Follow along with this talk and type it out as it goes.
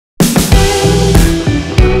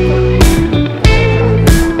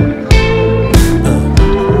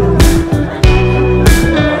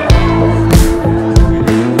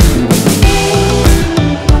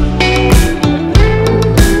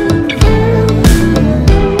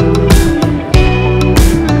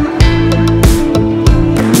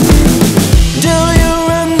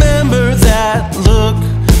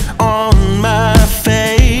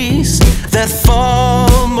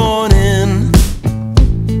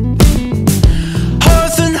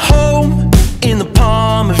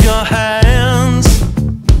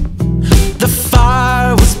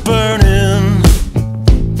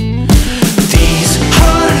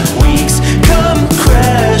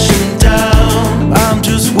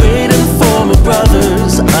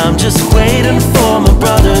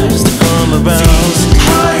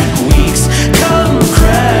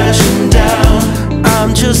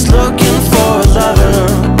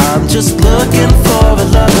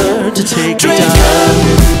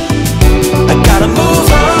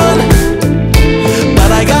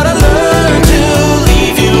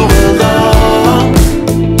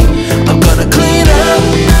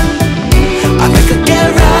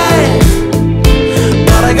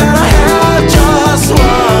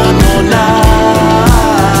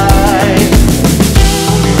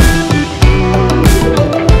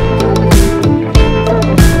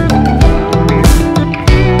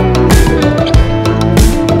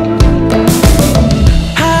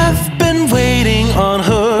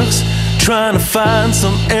find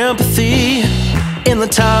some empathy in the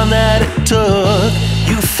time that it took.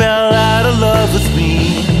 You fell out of love with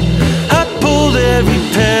me. I pulled every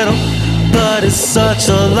pedal, but it's such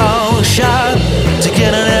a long shot to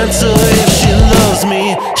get an answer if she loves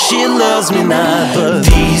me. She loves me not, but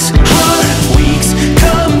these hard weeks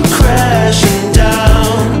come crashing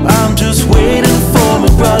down. I'm just waiting for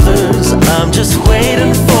my brothers. I'm just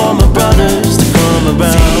waiting for my brothers to come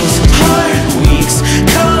around. These hard weeks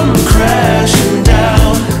come crashing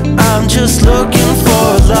down. I'm just looking for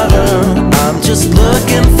a lover. I'm just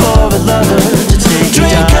looking for a lover to take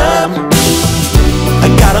me down. I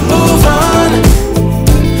gotta move on,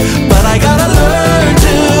 but I gotta learn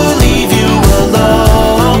to leave you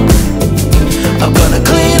alone. I'm gonna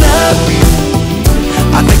clean up,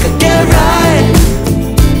 I think I get right,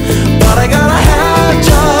 but I gotta have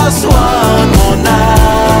just one more night.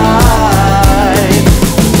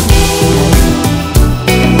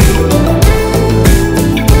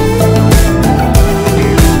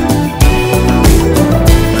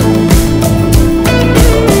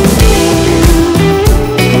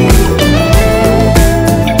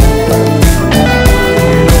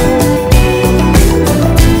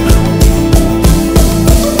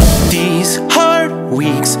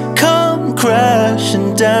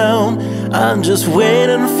 I'm just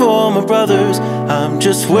waiting for my brothers. I'm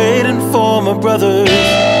just waiting for my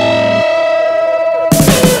brothers.